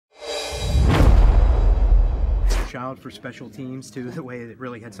child for special teams too, the way it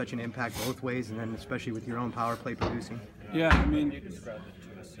really had such an impact both ways, and then especially with your own power play producing? Yeah, I mean,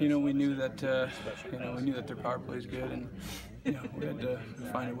 we knew that we knew that their power play is good, and we had to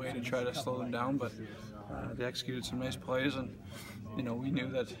find a way to try to slow them down. But they executed some nice plays, and we knew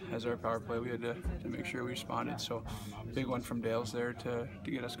that as our power play, we had to make sure we responded. So, big one from Dale's there to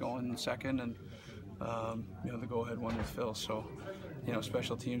get us going in second, and the go-ahead one with Phil. So,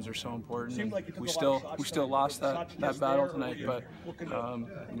 special teams are so important. We still lost that battle tonight, but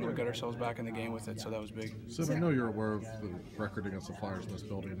we got ourselves back in the game with it, so that was big. Sid, I know you're aware of the record against the Flyers in this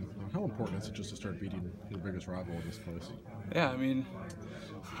building. How important is it just to start beating your biggest rival in this place? Yeah, I mean,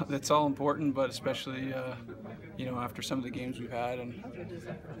 that's all important, but especially after some of the games we've had, and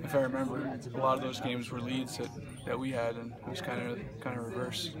if I remember, a lot of those games were leads that we had, and it was kind of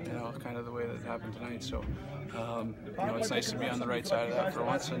reverse, kind of the way that it happened tonight. So, it's nice to be on the right side of that for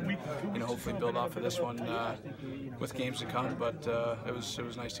once, and hopefully build off of this one with games to come. But it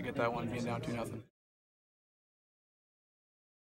was nice to get that one being down 2-0.